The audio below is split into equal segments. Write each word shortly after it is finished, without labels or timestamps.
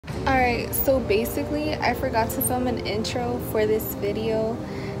Alright, so basically I forgot to film an intro for this video,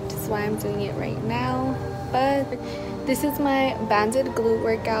 which is why I'm doing it right now. But this is my banded glute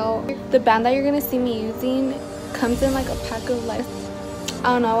workout. The band that you're gonna see me using comes in like a pack of like,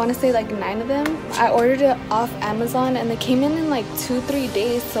 I don't know, I want to say like 9 of them. I ordered it off Amazon and they came in like 2-3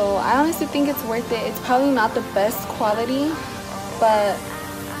 days, so I honestly think it's worth it. It's probably not the best quality, but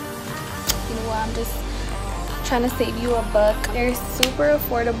you know what, I'm just trying to save you a buck. They're super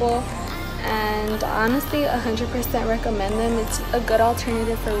affordable and honestly 100% recommend them. It's a good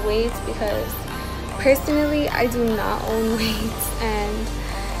alternative for weights because personally I do not own weights, and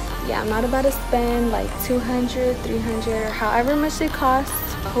yeah, I'm not about to spend like 200, 300 or however much they cost.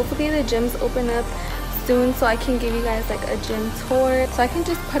 Hopefully the gyms open up soon so I can give you guys like a gym tour, so I can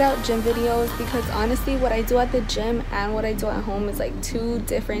just put out gym videos, because honestly what I do at the gym and what I do at home is like 2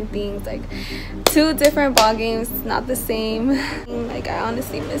 different things, like 2 different ball games, not the same. Like I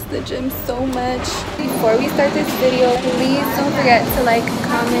honestly miss the gym so much. Before we start this video, please don't forget to like,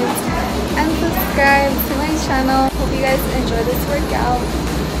 comment and subscribe to my channel. Hope you guys enjoy this workout.